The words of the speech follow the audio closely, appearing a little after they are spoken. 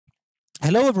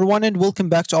Hello everyone and welcome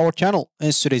back to our channel.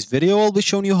 In today's video, I'll be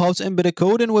showing you how to embed a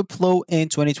code in Webflow in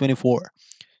 2024.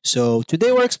 So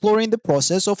today we're exploring the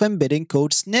process of embedding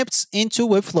code snippets into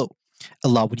Webflow,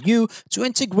 allowing you to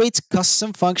integrate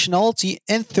custom functionality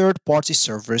and third-party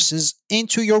services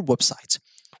into your website.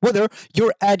 Whether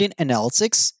you're adding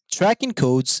analytics, tracking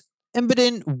codes,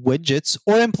 embedding widgets,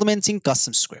 or implementing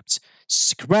custom scripts,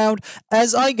 stick around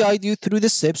as I guide you through the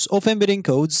steps of embedding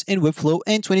codes in Webflow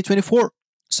in 2024.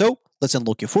 So let's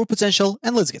unlock your full potential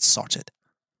and let's get started.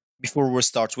 Before we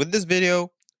start with this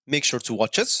video, make sure to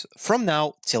watch us from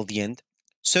now till the end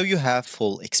so you have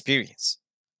full experience.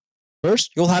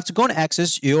 First, you'll have to go and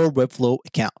access your Webflow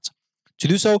account. To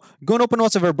do so, go and open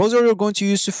whatever browser you're going to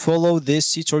use to follow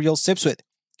this tutorial steps with.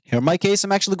 Here in my case,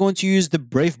 I'm actually going to use the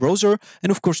Brave browser,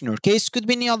 and of course in your case, could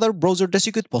be any other browser that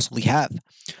you could possibly have.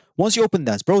 Once you open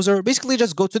that browser, basically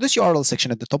just go to this URL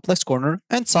section at the top left corner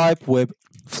and type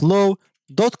webflow.com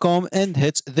and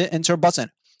hit the enter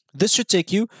button. This should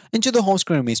take you into the home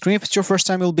screen or main screen. If it's your first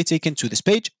time, you'll be taken to this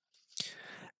page.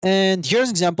 And here's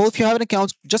an example. If you have an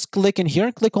account, just click in here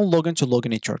and click on login to log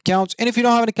in into your account. And if you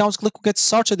don't have an account, click on get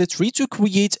started. It's free to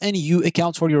create a new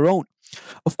account for your own.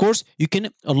 Of course, you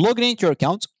can log in into your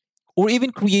account or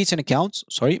even create an account,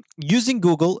 using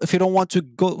Google if you don't want to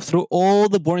go through all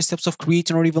the boring steps of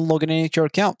creating or even logging in into your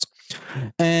account.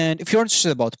 And if you're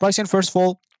interested about pricing, first of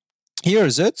all, here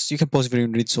is it. You can pause the video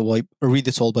and read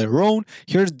it all by your own.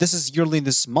 Here, this is yearly,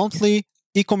 this is monthly.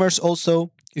 E-commerce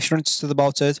also, if you're interested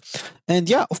about it. And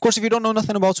yeah, of course, if you don't know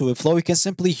nothing about Webflow, you can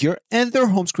simply here enter their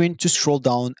home screen to scroll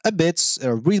down a bit,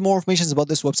 read more information about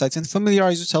this website and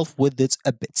familiarize yourself with it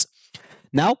a bit.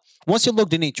 Now, once you're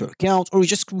logged in into your account or you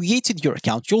just created your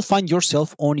account, you'll find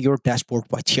yourself on your dashboard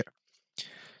right here.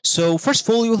 So first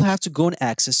of all, you'll have to go and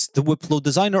access the Webflow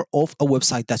designer of a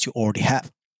website that you already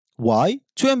have. Why?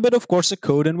 To embed, of course, a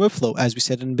code in Webflow, as we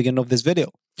said in the beginning of this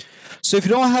video. So if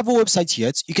you don't have a website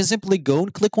yet, you can simply go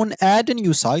and click on add a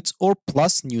new site or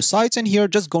plus new sites, and here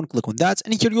just go and click on that,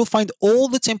 and here you'll find all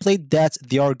the template that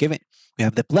they are given. We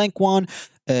have the blank one,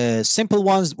 simple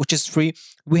ones, which is free.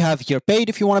 We have here paid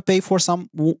if you want to pay for some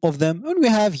of them, and we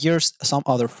have here some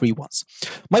other free ones.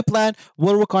 My plan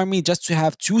will require me just to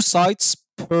have 2 sites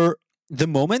per the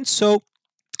moment, so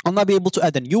I'll not be able to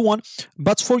add a new one,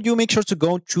 but for you, make sure to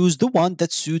go and choose the one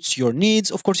that suits your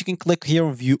needs. Of course, you can click here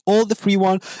and view all the free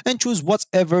one and choose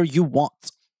whatever you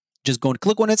want. Just go and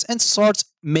click on it and start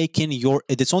making your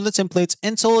edits on the template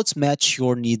until it's match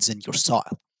your needs and your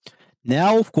style.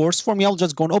 Now, of course, for me, I'll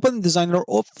just go and open the designer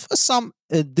of some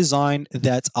design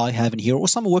that I have in here or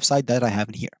some website that I have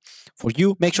in here. For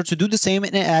you, make sure to do the same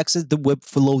and access the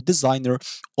Webflow designer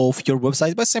of your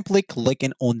website by simply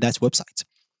clicking on that website.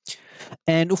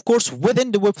 And of course,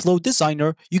 within the Webflow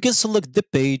designer, you can select the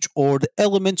page or the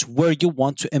element where you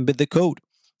want to embed the code.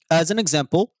 As an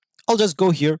example, I'll just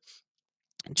go here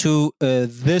to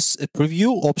this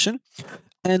preview option.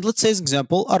 And let's say as an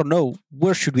example, I don't know,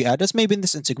 where should we add this? Maybe in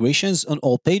this integrations on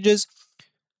all pages.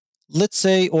 Let's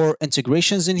say, or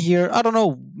integrations in here. I don't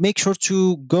know, make sure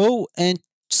to go and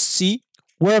see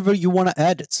wherever you want to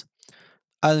add it.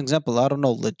 As an example, I don't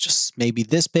know, let's just maybe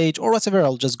this page or whatever.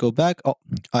 I'll just go back. Oh,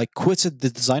 I quitted the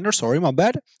designer. Sorry, my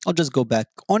bad. I'll just go back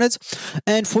on it.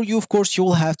 And for you, of course, you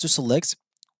will have to select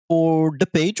or the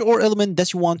page or element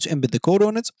that you want to embed the code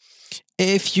on it.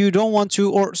 If you don't want to,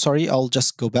 or sorry, I'll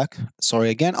just go back. Sorry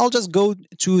again. I'll just go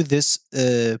to this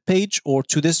page or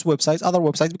to this website, other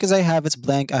website, because I have it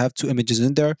blank. I have 2 images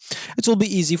in there. It will be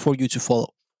easy for you to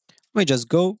follow. Let me just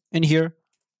go in here,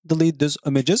 delete these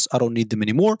images. I don't need them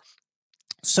anymore.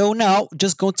 So now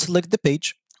just go and select the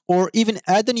page or even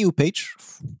add a new page.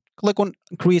 Click on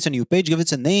create a new page, give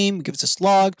it a name, give it a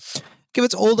slug, give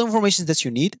it all the information that you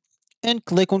need, and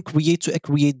click on create to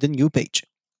create the new page.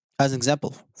 As an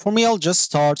example, for me, I'll just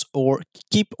start or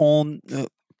keep on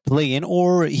playing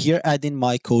or here adding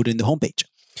my code in the homepage.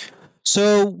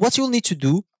 So what you'll need to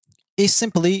do is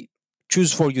simply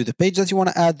choose for you the page that you want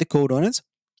to add the code on it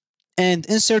and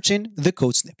insert in the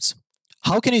code snippets.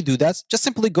 How can you do that? Just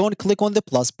simply go and click on the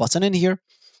plus button in here.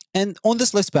 And on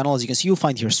this list panel, as you can see, you'll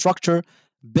find here structure,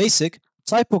 basic,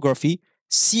 typography,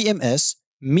 CMS,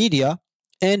 media,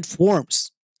 and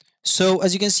forms. So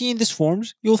as you can see in these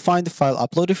forms, you'll find the file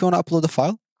upload if you want to upload the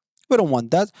file. We don't want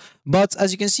that. But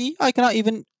as you can see, I cannot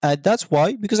even add that.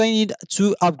 Why? Because I need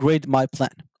to upgrade my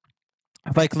plan.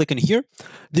 If I click in here,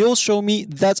 they will show me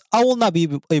that I will not be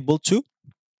able to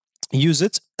use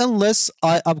it unless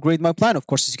I upgrade my plan. Of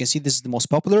course, as you can see, this is the most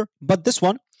popular, but this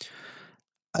one,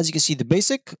 as you can see, the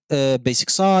basic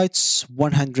sites,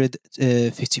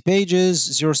 150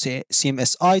 pages, 0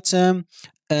 CMS item,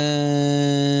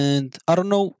 and I don't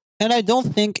know, And I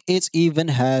don't think it even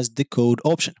has the code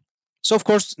option. So of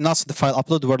course, not the file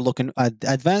upload. We're looking at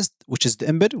the advanced, which is the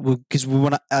embed, because we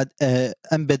want to add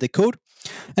embed the code.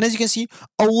 And as you can see,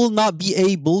 I will not be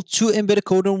able to embed a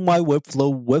code on my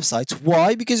Webflow website.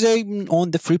 Why? Because I'm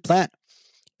on the free plan.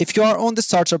 If you are on the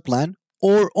starter plan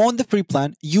or on the free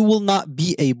plan, you will not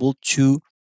be able to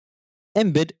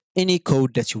embed any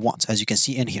code that you want, as you can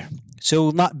see in here. So you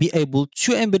will not be able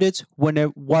to embed it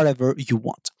whenever, whatever you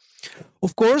want.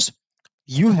 Of course,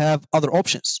 you have other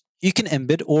options. You can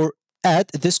embed or add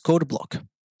this code block,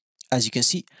 as you can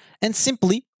see, and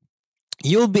simply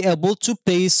you'll be able to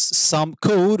paste some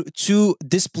code to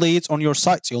display it on your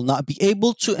site. You'll not be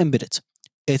able to embed it.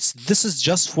 This is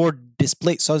just for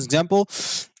display. So, as example,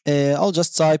 I'll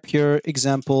just type here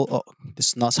example. Oh, this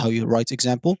is not how you write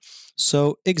example.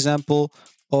 So, example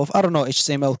of, I don't know,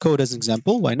 HTML code as an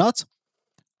example. Why not?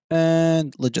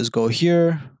 And let's just go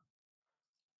here.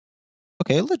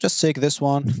 Okay, let's just take this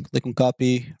one, click on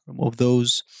copy, remove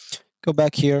those, go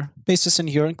back here, paste this in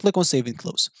here, and click on save and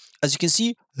close. As you can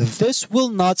see, this will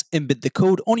not embed the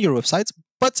code on your website,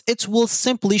 but it will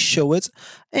simply show it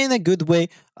in a good way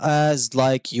as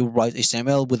like you write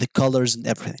HTML with the colors and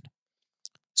everything.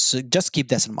 So just keep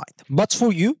that in mind. But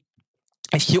for you,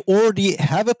 if you already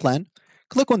have a plan,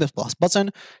 click on this plus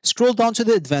button, scroll down to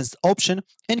the advanced option,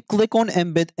 and click on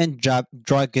embed and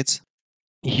drag it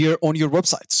here on your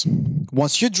websites.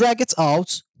 Once you drag it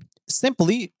out,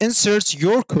 simply insert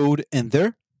your code in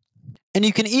there, and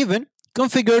you can even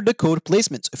configure the code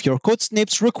placement. If your code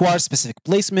snippets require specific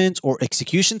placement or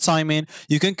execution timing,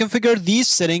 you can configure these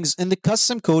settings in the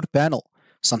custom code panel.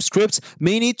 Some scripts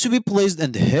may need to be placed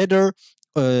in the header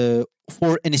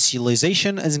for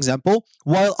initialization, as an example,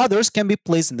 while others can be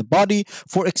placed in the body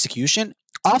for execution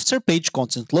after page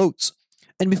content loads.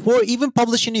 And before even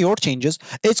publishing your changes,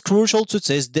 it's crucial to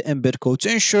test the embed code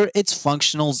to ensure it's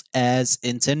functional as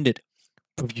intended.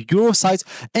 Preview your website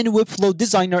and Webflow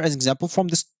Designer as an example from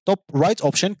the top right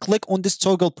option. Click on this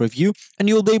toggle preview and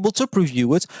you'll be able to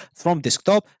preview it from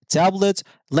desktop, tablet,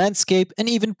 landscape, and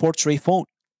even portrait phone.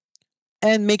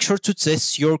 And make sure to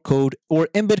test your code or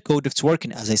embed code if it's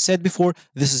working. As I said before,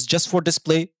 this is just for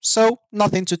display, so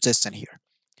nothing to test in here.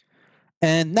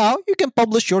 And now you can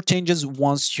publish your changes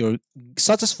once you're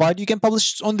satisfied. You can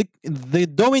publish on the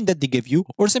domain that they give you,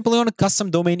 or simply on a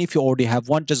custom domain. If you already have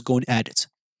one, just go and add it.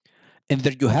 And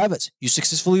there you have it. You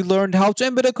successfully learned how to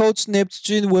embed a code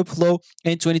snippet in Webflow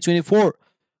in 2024.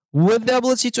 With the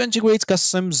ability to integrate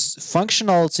customs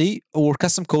functionality or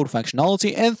custom code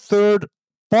functionality and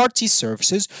third-party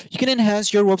services, you can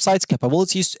enhance your website's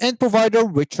capabilities and provide a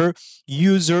richer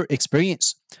user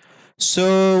experience.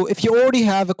 So if you already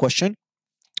have a question,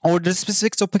 or the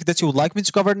specific topic that you would like me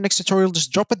to cover in the next tutorial,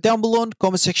 just drop it down below in the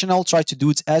comment section. I'll try to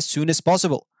do it as soon as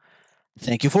possible.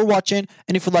 Thank you for watching,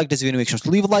 and if you like this video, make sure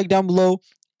to leave a like down below,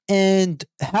 and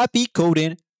happy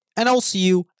coding, and I'll see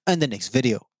you in the next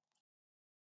video.